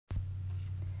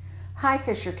Hi,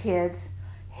 Fisher Kids.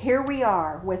 Here we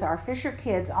are with our Fisher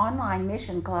Kids Online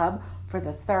Mission Club for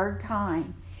the third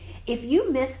time. If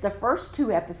you missed the first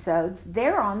two episodes,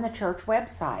 they're on the church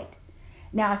website.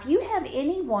 Now, if you have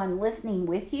anyone listening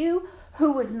with you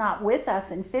who was not with us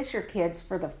in Fisher Kids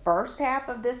for the first half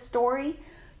of this story,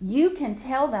 you can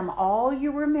tell them all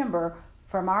you remember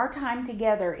from our time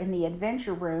together in the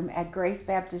adventure room at Grace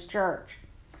Baptist Church.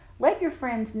 Let your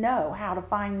friends know how to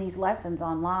find these lessons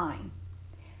online.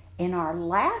 In our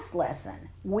last lesson,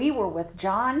 we were with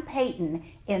John Paton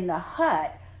in the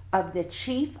hut of the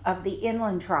chief of the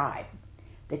inland tribe.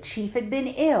 The chief had been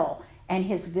ill, and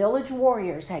his village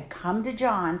warriors had come to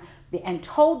John and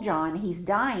told John, "He's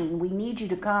dying, we need you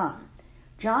to come."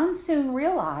 John soon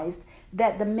realized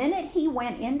that the minute he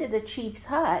went into the chief's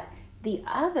hut, the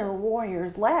other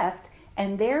warriors left,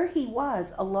 and there he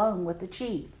was alone with the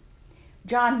chief.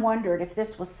 John wondered if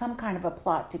this was some kind of a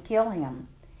plot to kill him.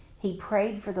 He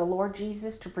prayed for the Lord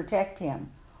Jesus to protect him.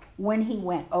 When he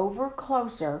went over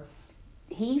closer,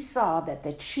 he saw that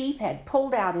the chief had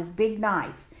pulled out his big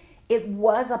knife. It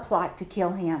was a plot to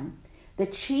kill him. The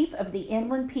chief of the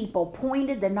inland people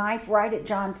pointed the knife right at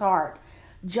John's heart.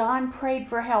 John prayed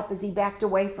for help as he backed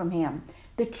away from him.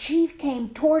 The chief came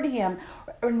toward him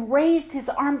and raised his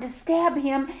arm to stab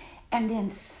him, and then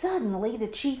suddenly the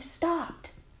chief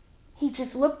stopped. He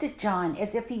just looked at John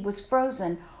as if he was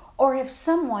frozen, or if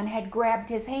someone had grabbed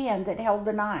his hand that held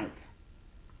the knife.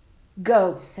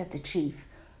 "Go," said the chief.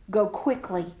 "Go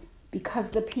quickly,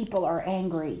 because the people are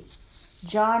angry."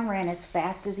 John ran as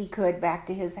fast as he could back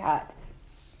to his hut.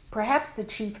 Perhaps the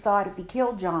chief thought if he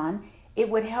killed John,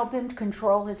 it would help him to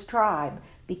control his tribe,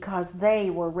 because they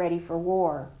were ready for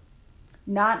war.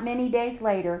 Not many days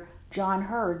later, John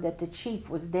heard that the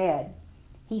chief was dead.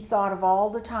 He thought of all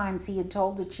the times he had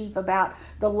told the chief about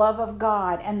the love of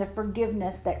God and the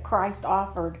forgiveness that Christ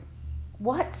offered.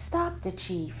 What stopped the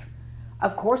chief?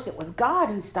 Of course, it was God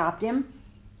who stopped him.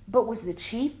 But was the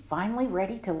chief finally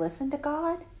ready to listen to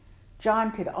God?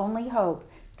 John could only hope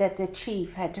that the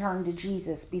chief had turned to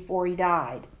Jesus before he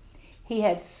died. He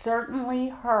had certainly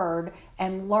heard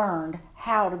and learned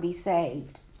how to be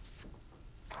saved.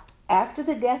 After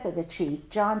the death of the chief,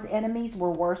 John's enemies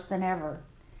were worse than ever.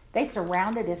 They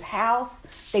surrounded his house.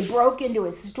 They broke into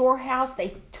his storehouse.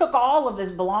 They took all of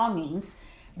his belongings.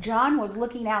 John was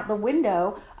looking out the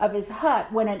window of his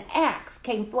hut when an axe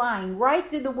came flying right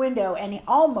through the window, and it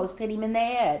almost hit him in the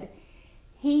head.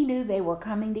 He knew they were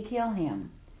coming to kill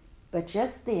him. But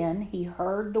just then he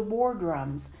heard the war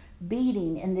drums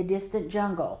beating in the distant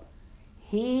jungle.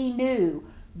 He knew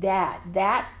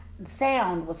that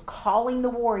sound was calling the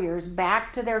warriors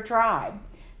back to their tribe,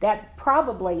 that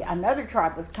probably another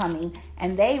tribe was coming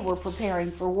and they were preparing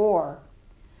for war.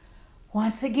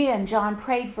 Once again, John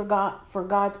prayed for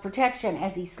God's protection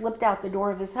as he slipped out the door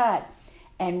of his hut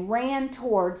and ran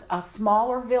towards a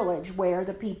smaller village where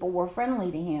the people were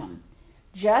friendly to him.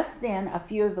 Just then, a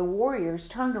few of the warriors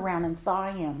turned around and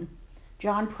saw him.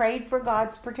 John prayed for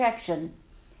God's protection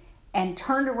and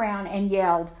turned around and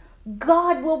yelled,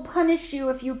 "God will punish you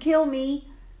if you kill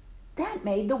me." That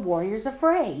made the warriors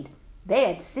afraid. They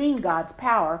had seen God's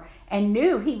power and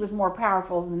knew he was more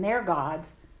powerful than their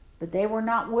gods, but they were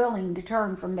not willing to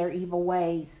turn from their evil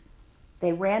ways.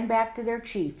 They ran back to their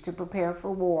chief to prepare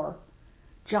for war.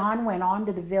 John went on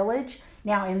to the village.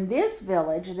 Now, in this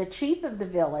village, the chief of the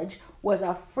village was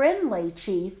a friendly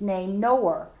chief named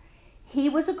Noah. He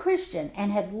was a Christian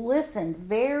and had listened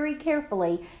very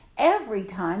carefully every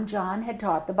time John had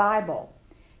taught the Bible.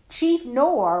 Chief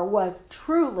Noah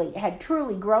had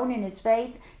truly grown in his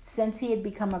faith since he had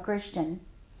become a Christian.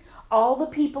 All the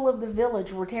people of the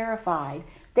village were terrified.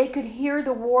 They could hear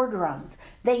the war drums.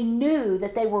 They knew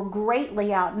that they were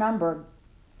greatly outnumbered.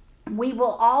 "We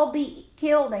will all be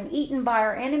killed and eaten by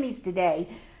our enemies today."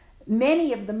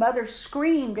 Many of the mothers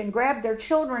screamed and grabbed their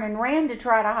children and ran to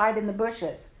try to hide in the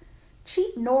bushes.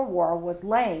 Chief Noah was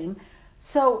lame,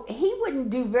 so he wouldn't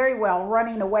do very well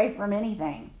running away from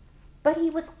anything. But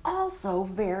he was also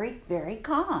very, very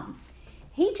calm.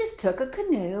 He just took a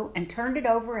canoe and turned it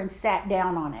over and sat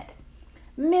down on it.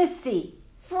 "Missy,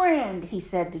 friend," he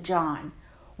said to John,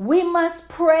 "we must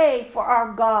pray for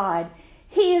our God.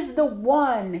 He is the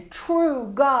one true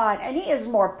God, and he is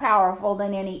more powerful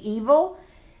than any evil.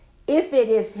 If it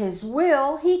is his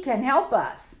will, he can help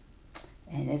us.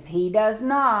 And if he does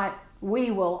not,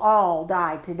 we will all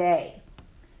die today."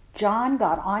 John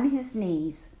got on his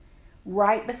knees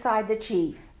right beside the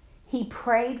chief. He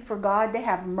prayed for God to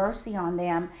have mercy on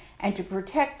them and to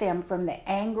protect them from the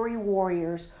angry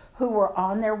warriors who were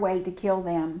on their way to kill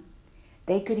them.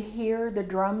 They could hear the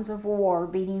drums of war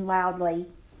beating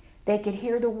loudly. They could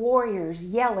hear the warriors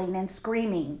yelling and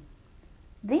screaming.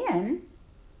 Then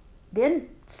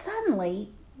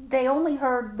suddenly they only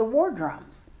heard the war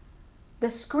drums. The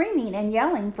screaming and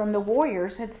yelling from the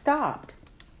warriors had stopped.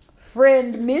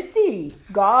 "Friend Missy,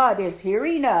 God is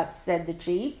hearing us," said the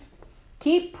chief.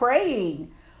 "Keep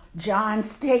praying." John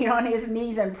stayed on his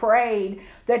knees and prayed.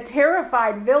 The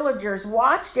terrified villagers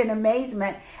watched in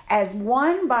amazement as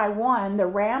one by one the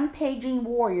rampaging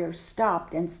warriors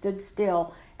stopped and stood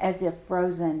still as if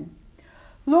frozen.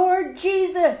 "Lord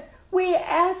Jesus, we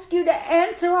ask you to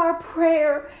answer our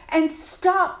prayer and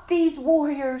stop these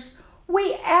warriors.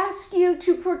 We ask you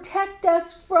to protect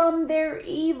us from their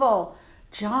evil."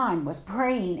 John was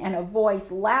praying in a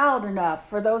voice loud enough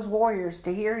for those warriors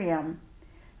to hear him.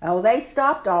 Oh, they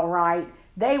stopped all right.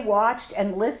 They watched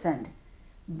and listened.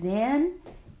 Then,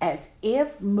 as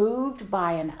if moved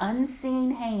by an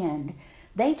unseen hand,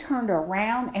 they turned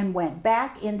around and went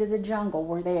back into the jungle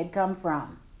where they had come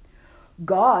from.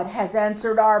 "God has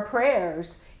answered our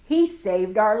prayers. He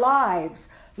saved our lives.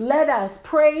 Let us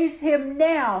praise him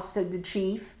now," said the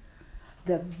chief.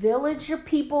 The villager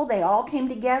people, they all came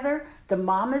together. The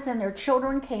mamas and their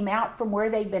children came out from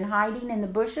where they'd been hiding in the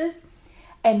bushes,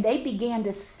 and they began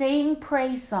to sing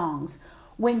praise songs.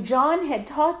 When John had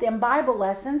taught them Bible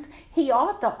lessons, he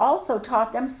also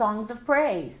taught them songs of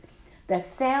praise. The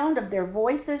sound of their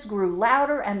voices grew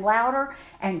louder and louder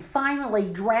and finally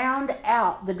drowned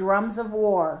out the drums of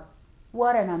war.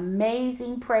 What an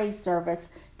amazing praise service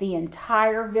the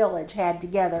entire village had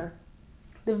together.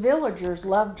 The villagers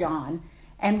loved John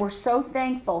and were so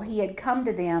thankful he had come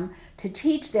to them to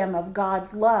teach them of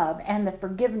God's love and the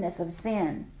forgiveness of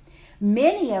sin.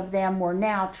 Many of them were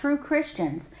now true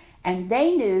Christians, and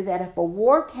they knew that if a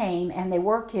war came and they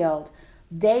were killed,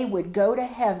 they would go to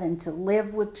heaven to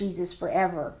live with Jesus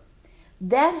forever.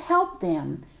 That helped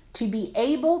them to be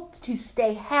able to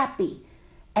stay happy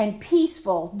and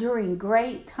peaceful during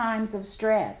great times of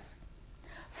stress.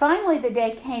 Finally, the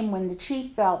day came when the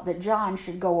chief felt that John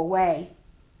should go away.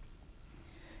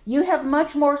 "You have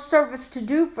much more service to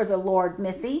do for the Lord,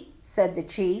 Missy," said the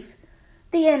chief.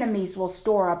 "The enemies will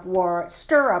stir up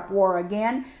war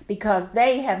again because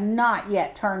they have not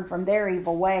yet turned from their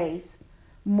evil ways.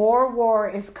 More war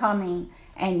is coming,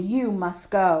 and you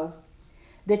must go."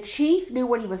 The chief knew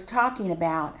what he was talking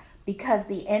about because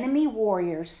the enemy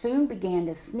warriors soon began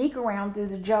to sneak around through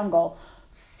the jungle,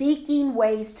 seeking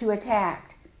ways to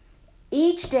attack.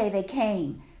 Each day they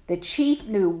came, the chief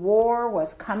knew war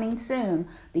was coming soon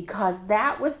because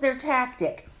that was their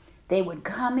tactic. They would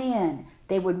come in,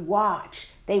 they would watch,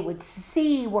 they would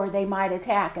see where they might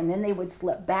attack, and then they would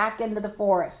slip back into the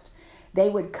forest. They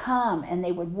would come and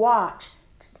they would watch.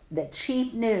 The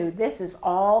chief knew this is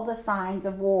all the signs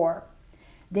of war.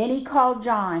 Then he called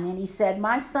John and he said,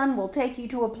 "My son will take you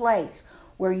to a place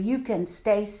where you can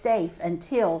stay safe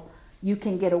until you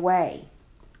can get away."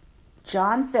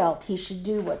 John felt he should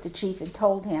do what the chief had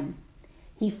told him.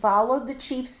 He followed the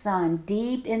chief's son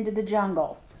deep into the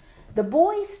jungle. The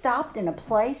boy stopped in a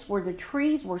place where the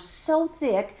trees were so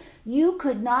thick you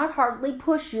could not hardly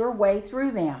push your way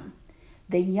through them.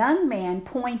 The young man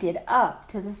pointed up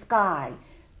to the sky,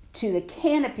 to the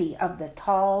canopy of the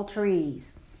tall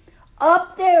trees.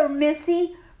 "Up there,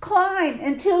 Missy! Climb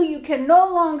until you can no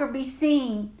longer be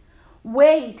seen.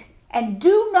 Wait and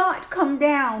do not come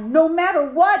down, no matter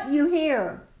what you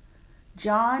hear."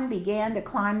 John began to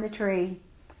climb the tree.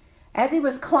 As he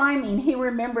was climbing, he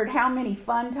remembered how many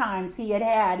fun times he had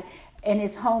had in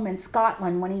his home in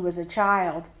Scotland when he was a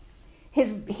child.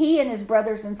 He and his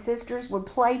brothers and sisters would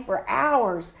play for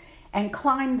hours and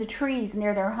climb the trees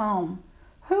near their home.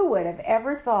 Who would have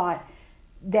ever thought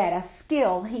that a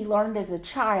skill he learned as a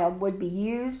child would be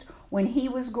used when he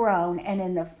was grown and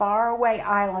in the faraway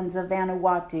islands of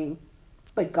Vanuatu?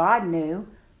 But God knew.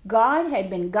 God had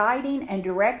been guiding and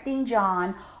directing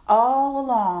John all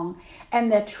along,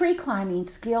 and the tree climbing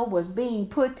skill was being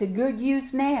put to good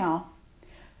use now.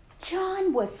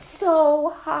 John was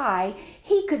so high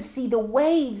he could see the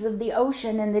waves of the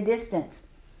ocean in the distance.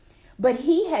 But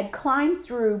he had climbed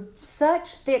through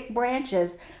such thick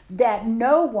branches that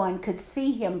no one could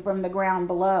see him from the ground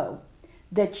below.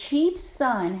 The chief's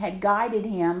son had guided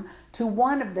him to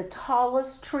one of the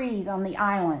tallest trees on the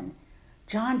island.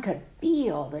 John could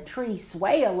feel the tree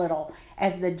sway a little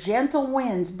as the gentle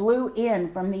winds blew in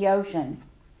from the ocean.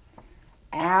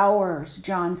 Hours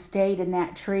John stayed in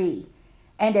that tree,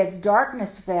 and as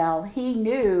darkness fell, he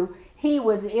knew he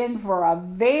was in for a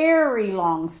very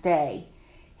long stay.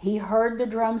 He heard the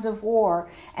drums of war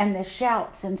and the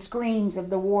shouts and screams of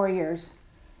the warriors.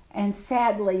 And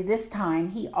sadly, this time,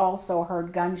 he also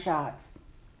heard gunshots.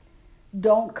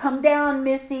 "Don't come down,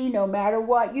 Missy, no matter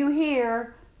what you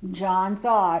hear," John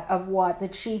thought of what the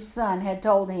chief's son had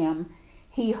told him.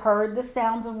 He heard the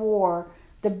sounds of war,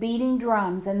 the beating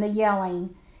drums and the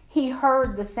yelling. He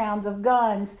heard the sounds of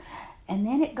guns, and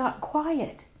then it got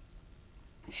quiet.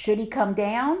 Should he come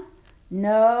down?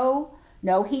 No,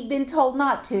 he'd been told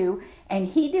not to, and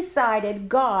he decided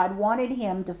God wanted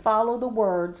him to follow the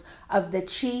words of the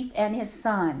chief and his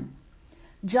son.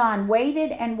 John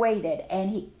waited and waited,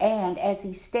 and as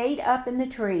he stayed up in the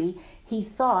tree, he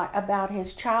thought about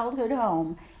his childhood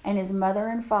home and his mother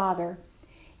and father.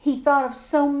 He thought of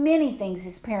so many things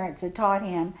his parents had taught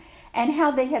him and how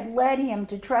they had led him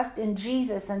to trust in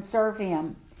Jesus and serve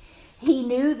him. He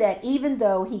knew that even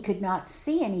though he could not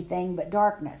see anything but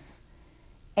darkness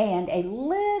and a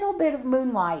little bit of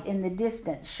moonlight in the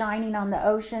distance shining on the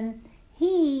ocean,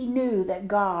 he knew that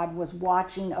God was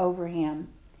watching over him.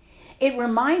 It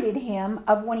reminded him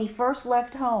of when he first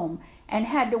left home and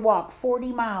had to walk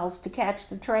 40 miles to catch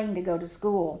the train to go to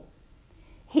school.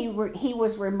 He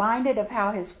was reminded of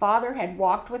how his father had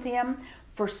walked with him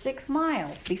for 6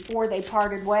 miles before they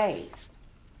parted ways.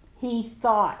 He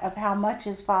thought of how much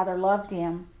his father loved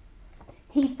him.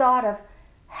 He thought of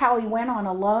how he went on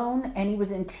alone and he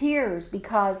was in tears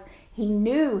because he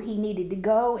knew he needed to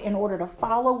go in order to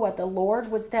follow what the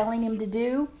Lord was telling him to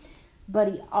do, but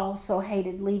he also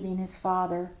hated leaving his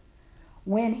father.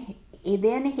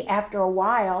 After a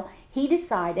while, he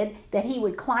decided that he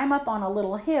would climb up on a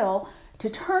little hill to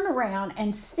turn around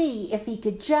and see if he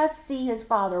could just see his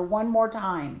father one more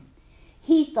time.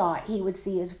 He thought he would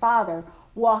see his father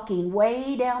walking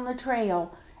way down the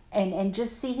trail and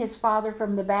just see his father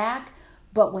from the back.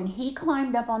 But when he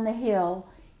climbed up on the hill,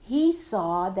 he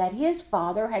saw that his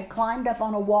father had climbed up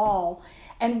on a wall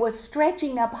and was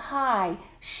stretching up high,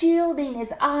 shielding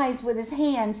his eyes with his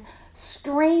hands,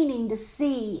 straining to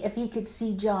see if he could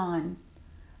see John.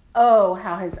 Oh,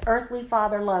 how his earthly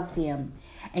father loved him.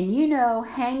 And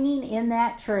hanging in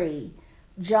that tree,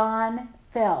 John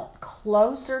felt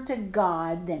closer to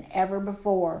God than ever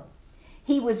before.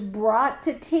 He was brought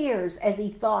to tears as he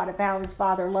thought of how his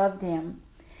father loved him.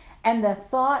 And the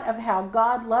thought of how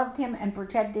God loved him and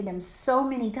protected him so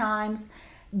many times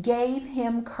gave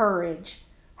him courage.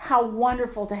 How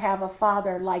wonderful to have a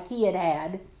father like he had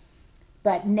had.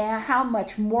 But now how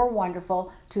much more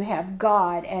wonderful to have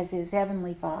God as his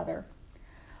heavenly Father.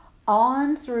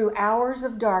 On through hours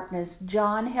of darkness,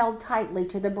 John held tightly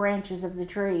to the branches of the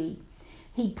tree.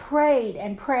 He prayed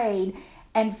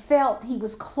and felt he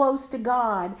was close to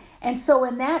God, and so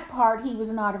in that part he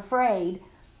was not afraid.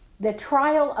 The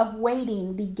trial of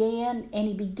waiting began, and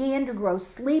he began to grow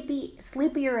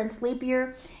sleepier and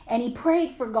sleepier, and he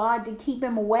prayed for God to keep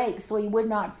him awake so he would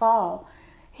not fall.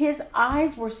 His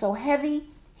eyes were so heavy,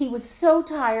 he was so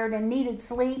tired and needed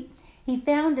sleep. He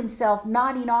found himself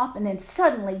nodding off and then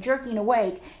suddenly jerking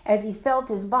awake as he felt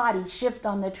his body shift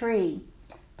on the tree.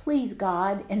 Please,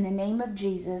 God, in the name of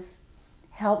Jesus,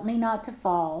 help me not to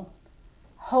fall.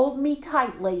 Hold me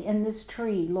tightly in this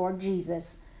tree, Lord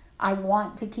Jesus. I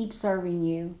want to keep serving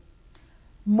you.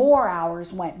 More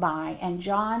hours went by, and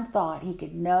John thought he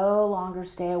could no longer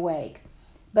stay awake.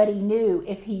 But he knew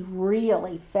if he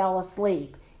really fell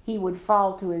asleep, he would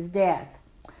fall to his death.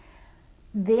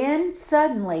 Then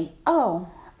suddenly,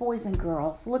 boys and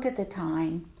girls, look at the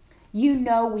time.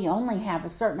 We only have a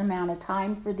certain amount of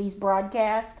time for these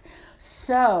broadcasts,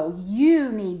 so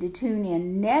you need to tune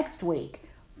in next week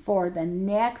for the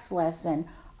next lesson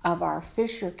of our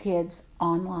Fisherkids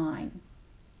online.